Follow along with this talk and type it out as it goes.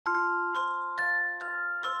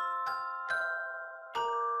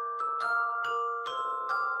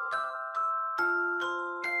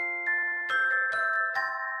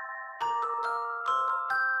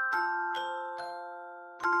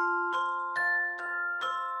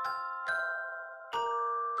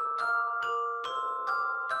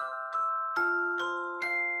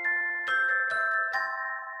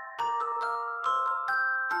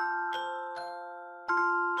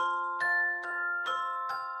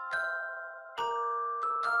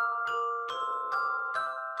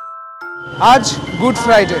আজ good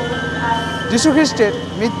Friday, যিশু খ্রিস্টের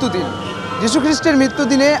মৃত্যুদিন। যিশু খ্রিস্টের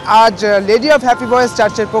মৃত্যুদিনে আজ লেডি অফ হ্যাপি বয়েজ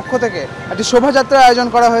চার্চের পক্ষ থেকে একটি শোভাযাত্রার আয়োজন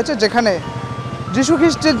করা হয়েছে, যেখানে যিশু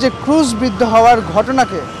খ্রিস্টের যে ক্রুশবিদ্ধ হওয়ার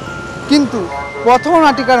ঘটনাকে কিন্তু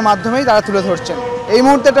পথনাটিকার মাধ্যমেই তারা তুলে ধরছেন। এই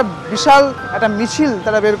মুহূর্তে একটা বিশাল একটা মিছিল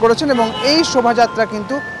তারা বের করেছেন এবং এই শোভাযাত্রা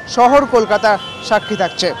কিন্তু শহর কলকাতা সাক্ষী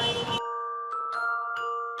থাকছে।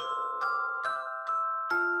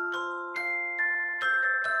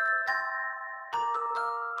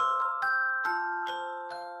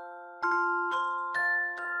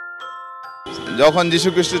 যখন যীশু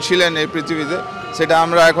খ্রিস্ট ছিলেন এই পৃথিবীতে, সেটা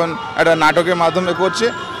আমরা এখন একটা নাটকের মাধ্যমে করছি।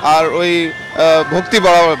 আর ওই ভক্তি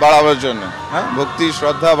বাড়াবার জন্য, ভক্তি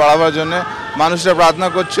শ্রদ্ধা বাড়াবার জন্য মানুষরা প্রার্থনা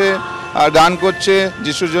করছে আর গান করছে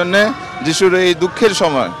যিশুর জন্যে। যিশুর এই দুঃখের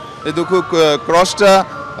সময়, এই দুঃখ ক্রসটা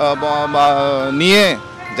নিয়ে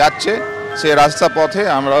যাচ্ছে, সেই রাস্তা পথে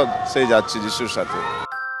আমরা সেই যাচ্ছি যিশুর সাথে।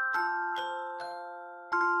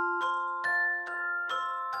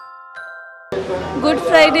 गुड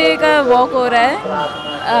फ्राइडे का वॉक हो रहा है।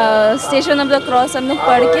 स्टेशन ऑफ द क्रॉस हम लोग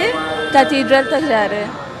पढ़ के कैथीड्रल तक जा रहे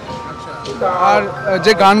हैं। আর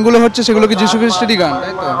যে গানগুলো হচ্ছে সেগুলো কি যিশু খ্রিস্টেরই গান,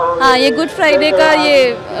 তাই তো? हाँ, ये गुड फ्राइडे का ये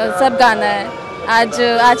सब गाना है।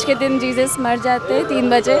 आज के दिन जीसस मर जाते हैं 3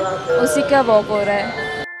 बजे, उसी का वॉक हो रहा है।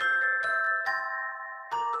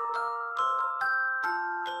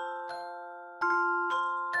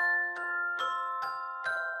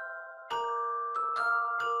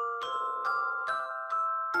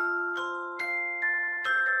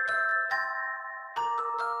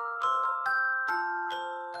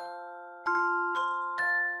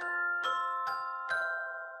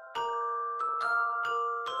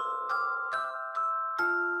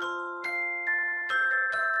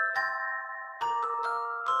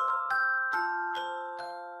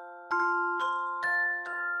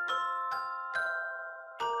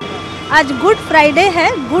 आज गुड फ्राइडे है।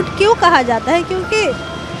 गुड क्यों कहा जाता है? क्योंकि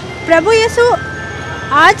प्रभु यीशु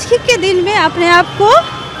आज ही के दिन में अपने आप को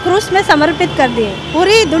क्रूस में समर्पित कर दिए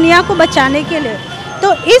पूरी दुनिया को बचाने के लिए। तो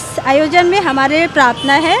इस आयोजन में हमारे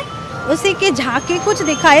प्रार्थना है, उसी की झांकी कुछ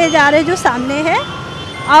दिखाए जा रहे जो सामने है,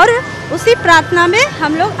 और उसी प्रार्थना में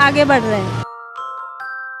हम लोग आगे बढ़ रहे हैं।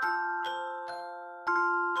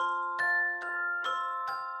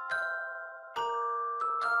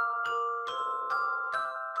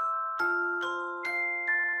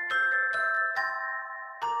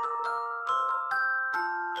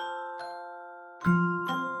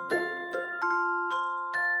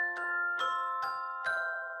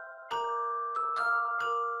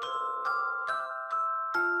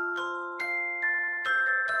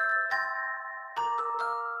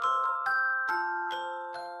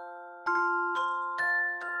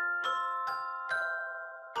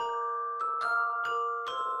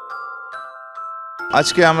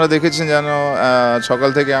 আজকে আমরা দেখেছেন যেন সকাল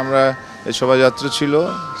থেকে আমরা এই শোভাযাত্রা ছিল,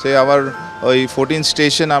 সে আবার ওই 14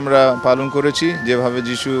 স্টেশন আমরা পালন করেছি, যেভাবে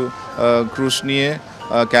যিশু ক্রুশ নিয়ে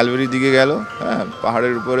ক্যালভারির দিকে গেল,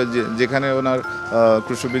 পাহাড়ের উপরে যেখানে ওনার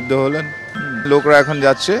ক্রুশবিদ্ধ হলেন। লোকরা এখন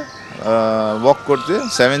যাচ্ছে ওয়াক করতে,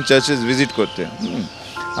 7 চার্চেস ভিজিট করতে।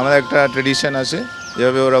 আমাদের একটা ট্রেডিশন আছে,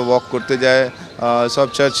 যেভাবে ওরা ওয়াক করতে যায় সব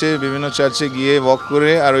চার্চে, বিভিন্ন চার্চে গিয়ে ওয়াক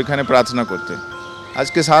করে আর ওইখানে প্রার্থনা করতে।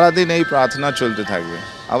 আজকে সারাদিন এই প্রার্থনা চলতে থাকবে।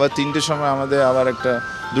 আবার 3টের সময় আমাদের আবার একটা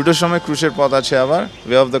 2টোর সময় ক্রুশের পথ আছে, আবার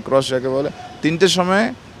ওয়ে অফ দ্য ক্রস যাকে বলে।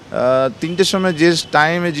 3টের সময় যে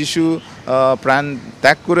টাইমে যিশু প্রাণ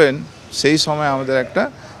ত্যাগ করেন, সেই সময় আমাদের একটা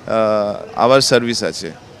আবার সার্ভিস আছে।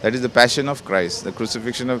 That is the passion of Christ, the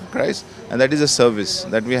crucifixion of Christ, and that is a service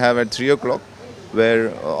that we have at 3 o'clock, where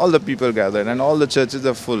all the people gather and all the churches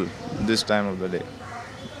are full this time of the day.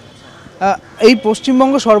 এই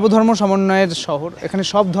পশ্চিমবঙ্গ সর্বধর্ম সমন্বয়ের শহর, এখানে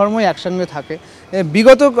সব ধর্মই একসঙ্গে থাকে।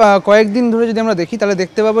 বিগত কয়েকদিন ধরে যদি আমরা দেখি, তাহলে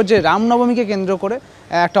দেখতে পাবো যে রামনবমীকে কেন্দ্র করে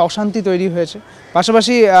একটা অশান্তি তৈরি হয়েছে।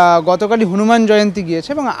 পাশাপাশি গতকালই হনুমান জয়ন্তী গিয়েছে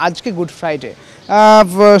এবং আজকে গুড ফ্রাইডে।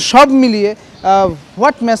 সব মিলিয়ে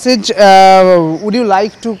what message would you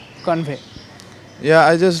like to convey? Yeah,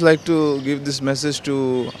 I just like to give this message to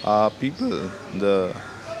people,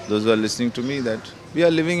 those who are listening to me, that we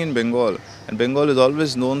are living in Bengal, and Bengal is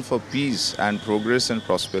always known for peace and progress and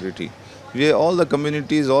prosperity. All the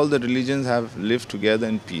communities, all the religions have lived together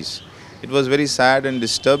in peace. It was very sad and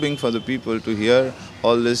disturbing for the people to hear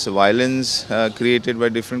all this violence created by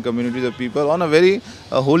different communities of people on a very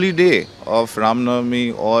holy day of Ramnavami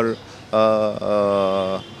or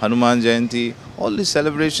Hanuman Jayanti. All these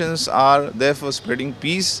celebrations are there for spreading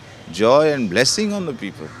peace, joy and blessing on the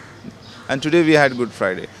people. And today we had Good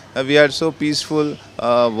Friday. We had so peaceful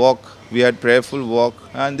walk, we had prayerful walk,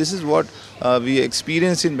 and this is what we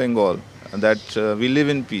experience in Bengal, that we live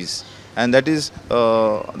in peace. and that is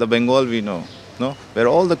the Bengal we know, no, where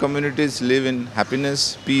all the communities live in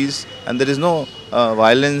happiness, peace, and there is no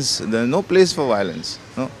violence. There is no place for violence,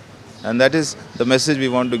 no, and that is the message we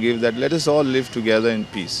want to give. That let us all live together in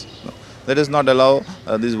peace. No? Let us not allow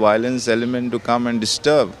this violence element to come and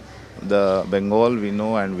disturb the Bengal we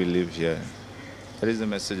know and we live here. That is the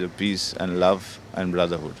message of peace and love and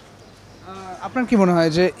brotherhood. আপনার কি মনে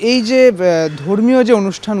হয় যে এই যে ধর্মীয় যে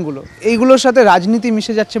অনুষ্ঠানগুলো এইগুলোর সাথে রাজনীতি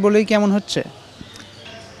মিশে যাচ্ছে বলেই কেমন হচ্ছে?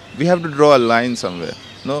 We have to draw a line somewhere.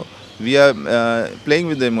 No, we are playing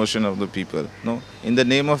with the emotion of the people. No, in the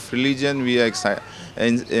name of religion, we are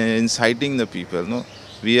inciting the people. No,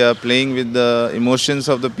 we are playing with the emotions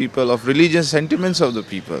of the people, of religious sentiments of the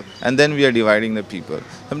people, and then we are dividing the people.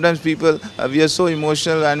 Sometimes people, we are so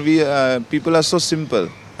emotional, and people are so simple.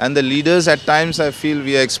 And the leaders at times, I feel,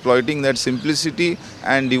 we are exploiting that simplicity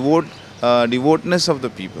and devoteness of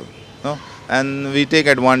the people. No? And we take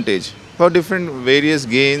advantage for different various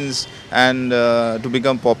gains and to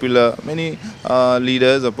become popular. Many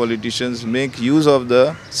leaders or politicians make use of the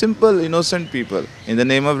simple, innocent people in the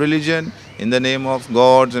name of religion, in the name of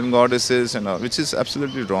gods and goddesses and all, which is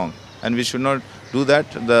absolutely wrong. And we should not do that.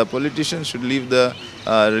 The politicians should leave the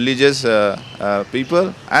religious people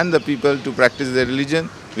and the people to practice their religion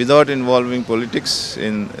without involving politics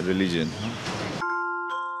in religion.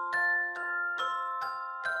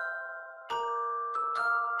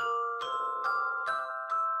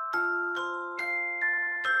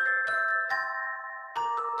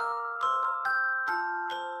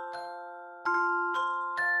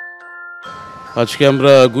 আজকে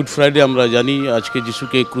আমরা good Friday, আমরা জানি আজকে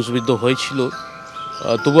যিশুকে ক্রুশবিদ্ধ হয়েছিল,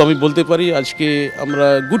 তবু আমি বলতে পারি আজকে আমরা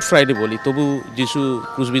গুড ফ্রাইডে বলি, তবু যিশু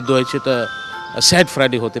ক্রুশবিদ্ধ হয়েছে এটা স্যাড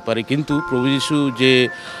ফ্রাইডে হতে পারে, কিন্তু প্রভু যিশু যে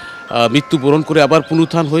মৃত্যুবরণ করে আবার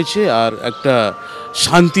পুনরুত্থান হয়েছে আর একটা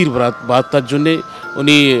শান্তির বার্তার জন্যে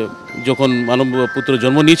উনি যখন মানব পুত্র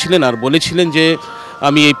জন্ম নিয়েছিলেন আর বলেছিলেন যে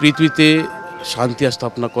আমি এই পৃথিবীতে শান্তি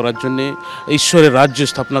স্থাপনা করার জন্যে, ঈশ্বরের রাজ্য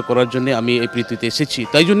স্থাপনা করার জন্যে আমি এই পৃথিবীতে এসেছি।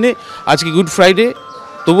 তাই জন্যে আজকে গুড ফ্রাইডে,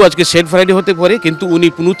 তবু আজকে স্যাড ফ্রাইডে হতে পারে, কিন্তু উনি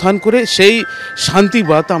পুনরুত্থান করে সেই শান্তি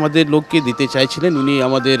বার্তা আমাদের লোককে দিতে চাইছিলেন। উনি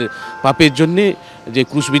আমাদের পাপের জন্যে যে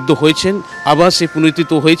ক্রুশবিদ্ধ হয়েছেন, আবার সে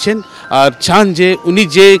পুনরুত্থিত হয়েছেন, আর চান যে উনি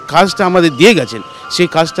যে কাজটা আমাদের দিয়ে গেছেন সেই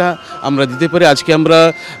কাজটা আমরা দিতে পারি। আজকে আমরা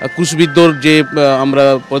ক্রুশবিদ্ধর যে আমরা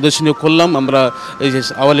প্রদর্শনী করলাম, আমরা এই যে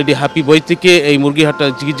আওয়ার লেডি হ্যাপি বই থেকে এই মুরগিহাটটা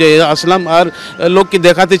গির্জায় আসলাম আর লোককে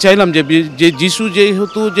দেখাতে চাইলাম যে যিশু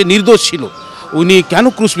যেহেতু যে নির্দোষ ছিল, উনি কেন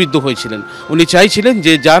ক্রুশবিদ্ধ হয়েছিলেন। উনি চাইছিলেন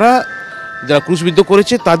যে যারা ক্রুশবিদ্ধ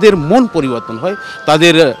করেছে তাদের মন পরিবর্তন হয়,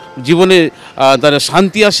 তাদের জীবনে তারা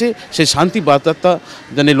শান্তি আসে, সেই শান্তি বার্তাটা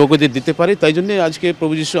যেন লোকেদের দিতে পারে। তাই জন্যে আজকে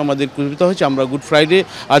প্রভু যিশু আমাদের ক্রুশবিদ্ধ হয়েছে। আমরা গুড ফ্রাইডে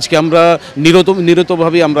আজকে আমরা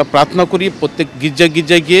নিরতভাবে আমরা প্রার্থনা করি, প্রত্যেক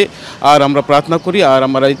গির্জায় গিয়ে আর আমরা প্রার্থনা করি, আর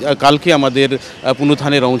আমরা কালকে আমাদের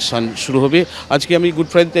পুনরুত্থানের অনুষ্ঠান শুরু হবে। আজকে আমি গুড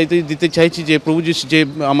ফ্রাইডে দিতে চাইছি যে প্রভু যিশু যে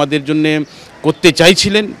আমাদের জন্যে করতে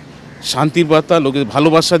চাইছিলেন শান্তির বার্তা, লোকের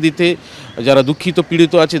ভালোবাসা দিতে, যারা দুঃখিত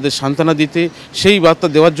পীড়িত আছে তাদের সান্ত্বনা দিতে, সেই বার্তা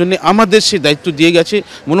দেওয়ার জন্য আমাদের সে দায়িত্ব দিয়ে গেছে।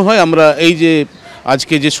 মনে হয় আমরা এই যে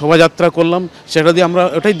আজকে যে শোভাযাত্রা করলাম সেটা দিয়ে আমরা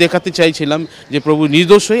ওটাই দেখাতে চাইছিলাম যে প্রভু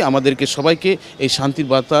নির্দোষ হয়ে আমাদেরকে সবাইকে এই শান্তির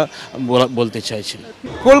বার্তা বলতে চাইছিলেন।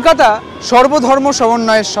 কলকাতা সর্বধর্ম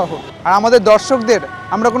সমন্বয়ের শহর, আর আমাদের দর্শকদের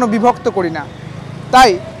আমরা কোনো বিভক্ত করি না।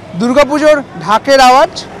 তাই দুর্গাপুজোর ঢাকের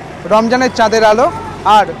আওয়াজ, রমজানের চাঁদের আলো,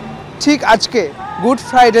 আর ঠিক আজকে গুড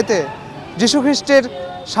ফ্রাইডেতে যীশুখ্রিস্টের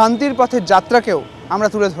শান্তির পথের যাত্রাকেও আমরা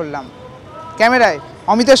তুলে ধরলাম। ক্যামেরায়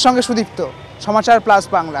অমিতের সঙ্গে সুদীপ্ত, সমাচার প্লাস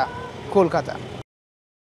বাংলা, কলকাতা।